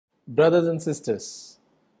Brothers and sisters,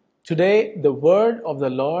 today the word of the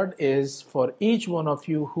Lord is for each one of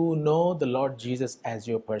you who know the Lord Jesus as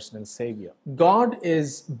your personal Savior. God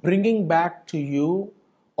is bringing back to you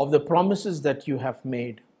of the promises that you have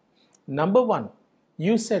made. Number one,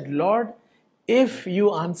 you said, Lord, if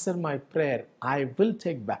you answer my prayer, I will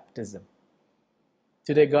take baptism.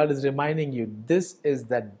 Today God is reminding you, this is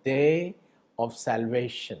the day of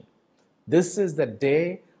salvation. This is the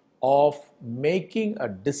day of making a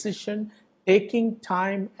decision, taking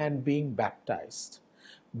time and being baptized.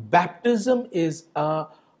 Baptism is an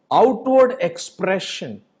outward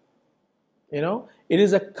expression. It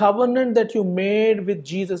is a covenant that you made with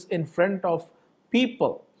Jesus in front of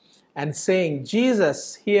people and saying,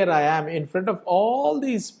 Jesus, here I am in front of all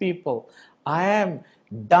these people. I am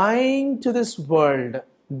dying to this world,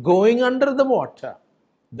 going under the water.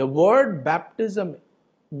 The word baptism,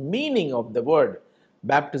 meaning of the word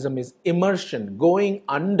baptism is immersion, going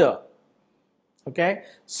under. Okay,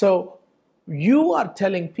 so you are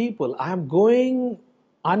telling people, I am going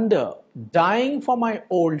under, dying for my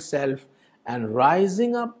old self and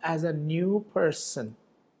rising up as a new person.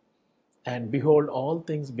 And behold, all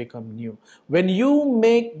things become new. When you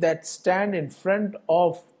make that stand in front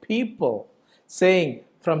of people, saying,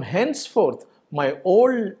 from henceforth, my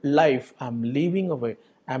old life I'm leaving away,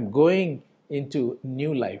 I'm going into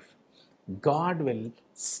new life, God will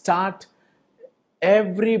start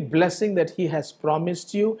every blessing that He has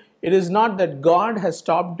promised you. It is not that God has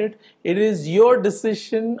stopped it. It is your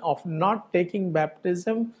decision of not taking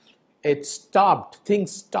baptism. It stopped.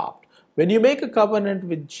 Things stopped. When you make a covenant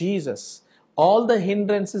with Jesus, all the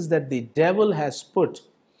hindrances that the devil has put,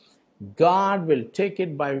 God will take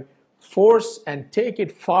it by force and take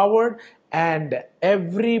it forward, and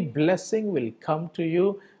every blessing will come to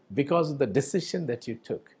you because of the decision that you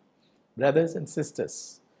took. Brothers and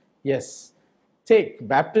sisters, yes, take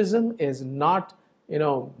baptism is not,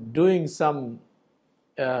 doing some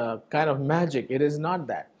kind of magic. It is not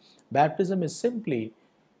that. Baptism is simply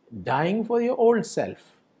dying for your old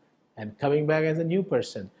self and coming back as a new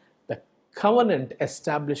person. The covenant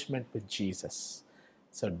establishment with Jesus.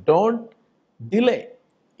 So don't delay.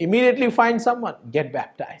 Immediately find someone, get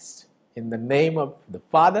baptized. In the name of the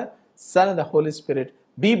Father, Son, and the Holy Spirit,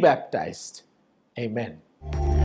 be baptized. Amen.